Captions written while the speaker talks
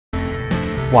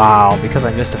Wow, because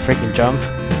I missed a freaking jump?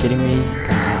 Are you kidding me?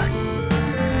 God.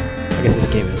 I guess this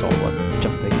game is all about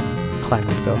jumping and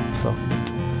climbing though, so.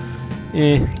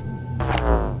 Eh.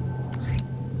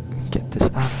 Get this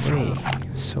out of the way.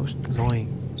 So annoying.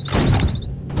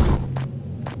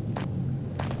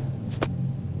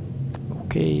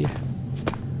 Okay.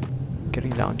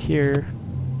 Getting down here.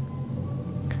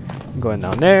 Going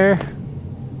down there.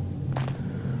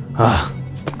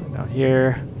 Going down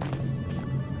here.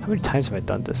 How many times have I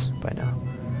done this by now?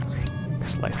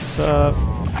 Slice this up.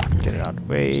 Get it out of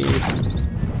the way.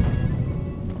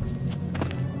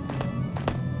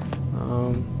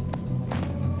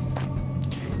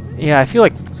 Yeah, I feel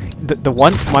like the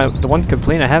one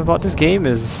complaint I have about this game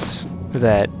is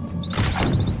that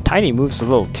Tiny moves a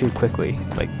little too quickly.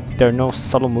 Like there are no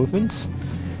subtle movements.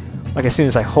 Like as soon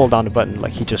as I hold down the button,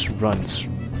 like he just runs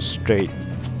straight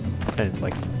and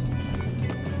like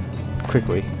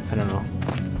quickly. I don't know.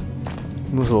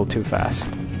 Moves a little too fast.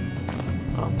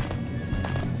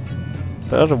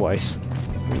 But otherwise,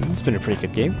 I mean, it's been a pretty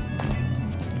good game.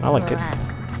 I like it.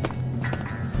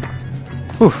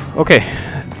 Whew, okay,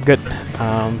 good.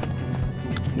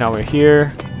 Now we're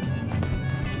here.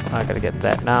 I gotta get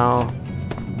that now.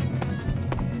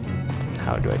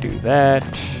 How do I do that?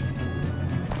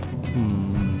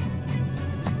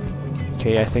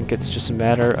 Okay, I think it's just a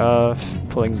matter of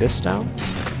pulling this down.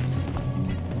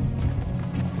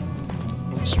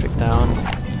 Straight down,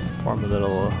 form a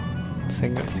little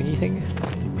thingy thing.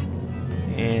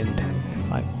 And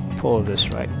if I pull this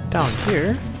right down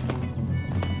here.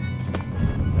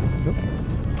 Nope.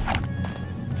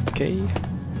 Okay.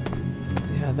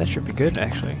 Yeah, that should be good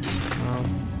actually.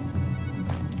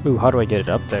 Ooh, how do I get it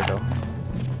up there though?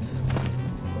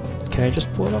 Can I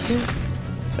just pull it up here?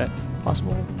 Is that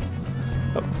possible?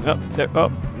 Oh, no, there,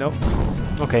 oh, no.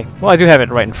 Okay, well I do have it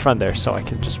right in front there, so I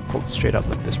can just pull it straight up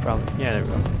like this probably. Yeah, there we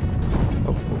go.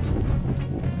 Oh, oh, oh.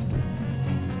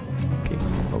 Okay,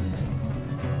 oh.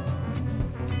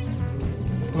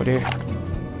 Oh dear.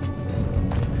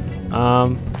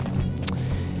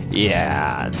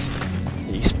 Yeah,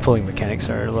 these pulling mechanics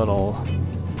are a little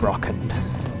broken.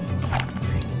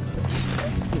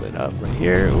 Pull it up right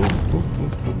here. Ooh, ooh,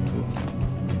 ooh, ooh, ooh.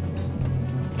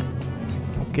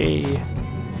 Okay.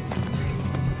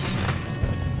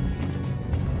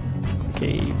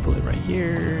 Okay, pull it right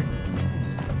here.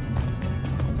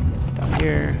 Down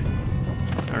here.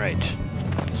 Alright.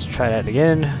 Let's try that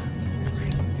again.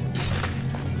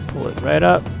 Pull it right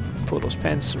up. Pull those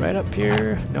pants right up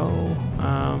here. No.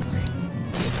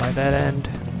 Pull it by that end.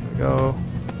 There we go.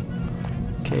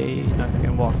 Okay, now I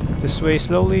can walk this way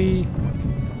slowly.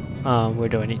 Where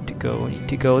do I need to go? I need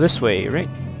to go this way, right?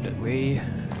 That way.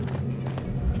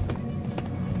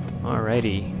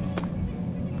 Alrighty.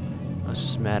 It's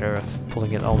just a matter of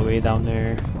pulling it all the way down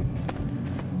there.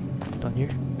 Down here?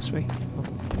 This way? Oh.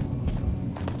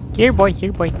 Here boy,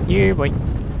 here boy, here boy.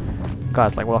 God,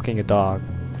 it's like walking a dog.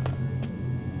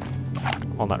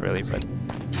 Well, not really, but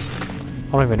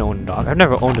I don't even own a dog. I've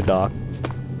never owned a dog.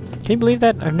 Can you believe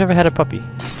that? I've never had a puppy.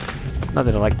 Not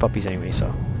that I like puppies anyway,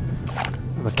 so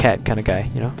I'm a cat kind of guy,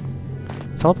 you know?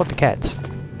 It's all about the cats.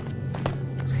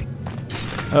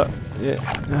 Yeah.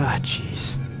 Ah,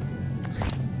 jeez.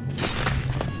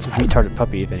 It's a retarded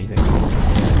puppy, if anything.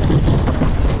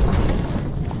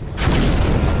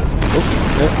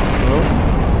 Oh,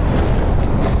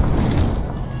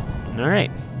 oh.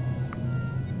 Alright.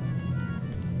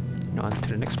 On to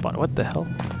the next spot. What the hell?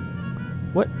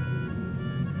 What?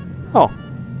 Oh,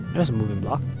 there's a moving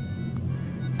block.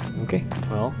 Okay,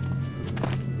 well.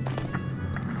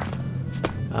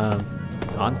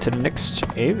 On to the next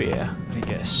area, I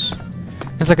guess.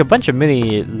 It's like a bunch of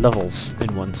mini levels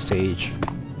in one stage.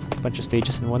 A bunch of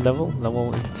stages in one level.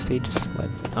 Level in stages. What?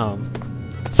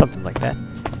 Something like that.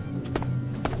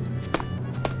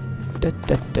 Da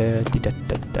da da da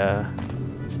da da.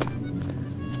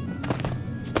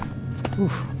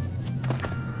 Oof.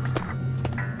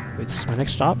 Wait, this is my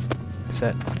next stop? Is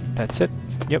that's it?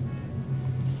 Yep.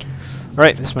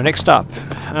 Alright, this is my next stop.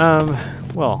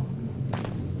 Well,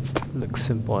 looks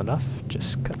simple enough.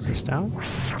 Just cut this down.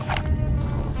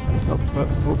 Oh, oh,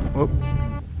 oh, oh.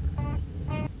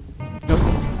 Nope.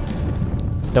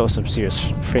 That was some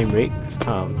serious frame rate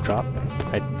drop.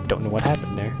 I don't know what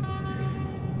happened there.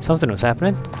 Something was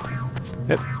happening.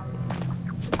 Yep.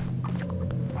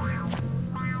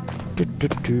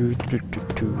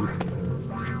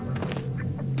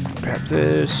 Grab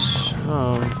this.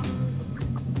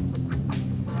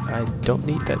 I don't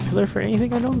need that pillar for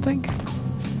anything, I don't think.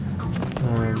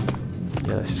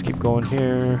 Yeah, let's just keep going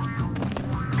here.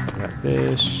 Grab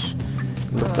this.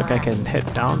 Looks like I can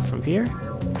head down from here.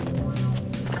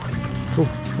 Ooh.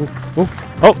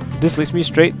 Oh, this leads me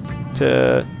straight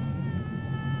to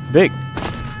big.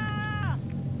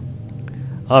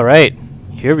 All right,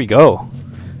 here we go.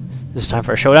 This is time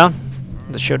for a showdown.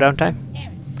 The showdown time.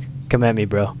 Come at me,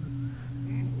 bro.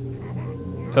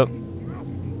 Oh,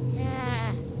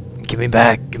 give me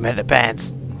back. Give me the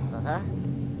pants.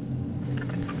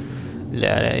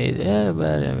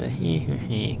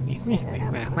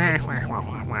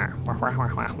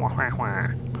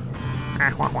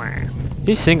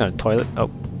 He's sitting on a toilet. Oh,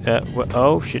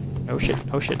 oh shit! Oh shit!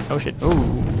 Oh shit! Oh shit! Oh,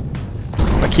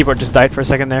 my keyboard just died for a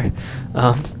second there.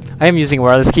 I am using a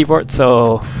wireless keyboard,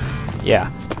 so yeah,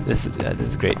 this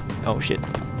is great. Oh shit!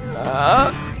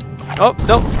 Oh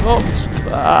no! Oh,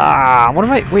 what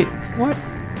am I? Wait, what?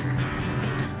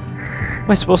 What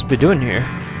am I supposed to be doing here?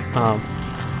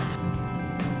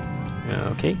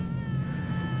 Okay.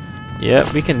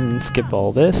 Yeah, we can skip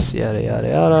all this. Yada yada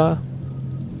yada.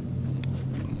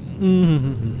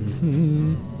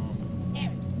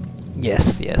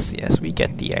 Yes, yes, yes. We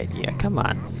get the idea. Come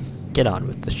on, get on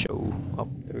with the show. Oh,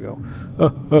 there we go.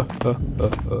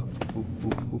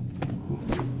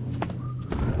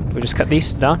 We just cut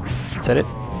these down. Is that it?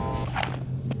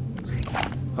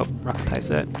 Oh, rocketize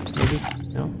that. Maybe.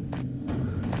 No.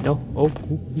 No. Oh.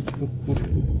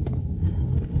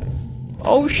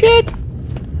 Oh shit!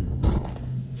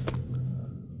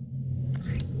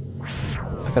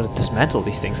 I gotta dismantle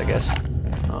these things, I guess.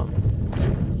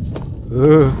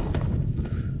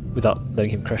 Without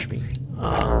letting him crush me.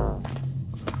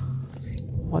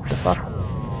 What the fuck?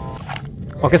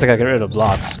 Oh, I guess I gotta get rid of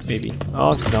blocks, maybe.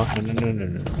 Oh no.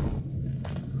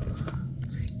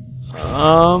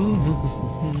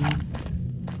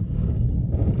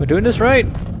 Am I doing this right?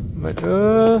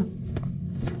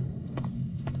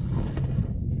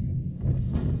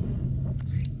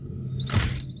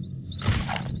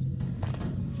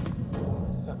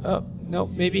 Oh, no,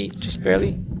 maybe, just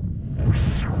barely.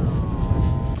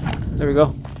 There we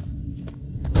go.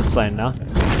 It's landing now.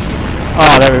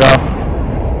 Oh, there we go.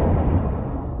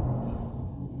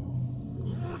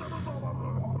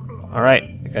 Alright,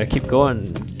 I gotta keep going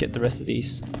and get the rest of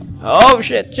these. Oh,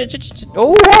 shit. Oh, how did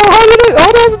it?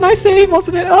 Oh, that was a nice save,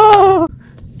 wasn't it? Oh!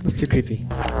 That's too creepy.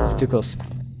 It's too close.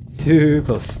 Too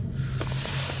close.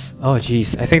 Oh,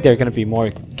 jeez. I think there are gonna be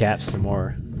more gaps and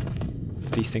more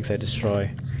of these things I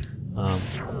destroy.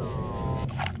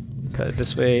 Cut it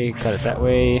this way, cut it that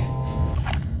way,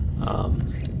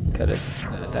 cut it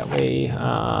that way.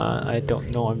 I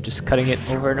don't know, I'm just cutting it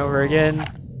over and over again.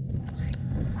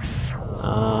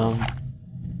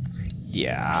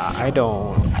 Yeah, I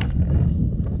don't.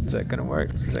 Is that gonna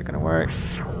work? Is that gonna work?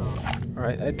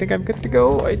 Alright, I think I'm good to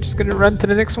go. I'm just gonna run to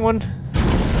the next one.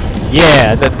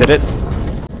 Yeah, that did it.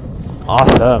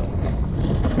 Awesome.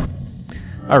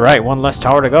 Alright, one less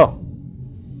tower to go.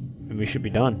 And we should be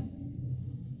done.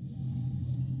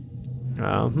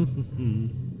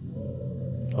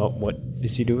 Oh, what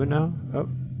is he doing now? Oh,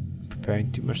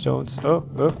 preparing 2 more stones. Oh.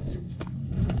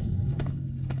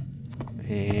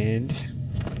 And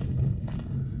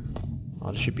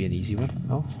oh, this should be an easy one.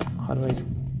 Oh, how do I?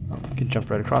 Oh, I can jump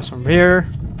right across from here.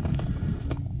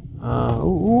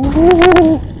 Oh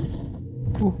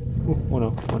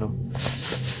no.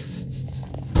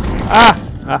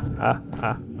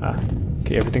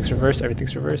 Okay, everything's reversed.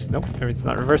 Nope, everything's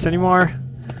not reversed anymore.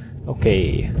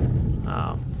 Okay,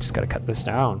 just gotta cut this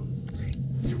down.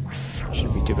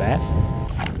 Shouldn't be too bad,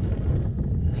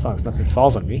 as long as nothing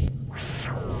falls on me.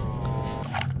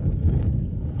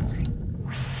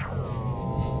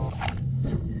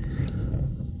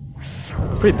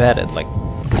 Pretty bad at like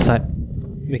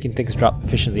making things drop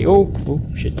efficiently. Oh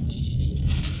shit.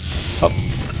 Oh.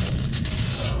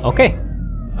 Okay.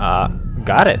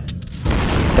 Got it.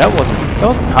 That wasn't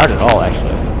hard at all,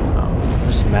 actually.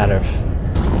 Just a matter of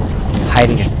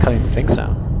hiding and cutting the things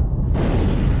down.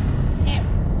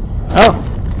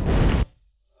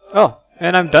 Oh,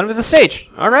 and I'm done with the stage.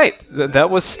 All right, that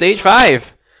was stage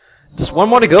 5. Just one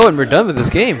more to go, and we're done with this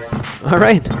game. All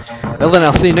right. Well then,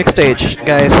 I'll see you next stage,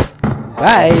 guys.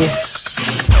 Bye.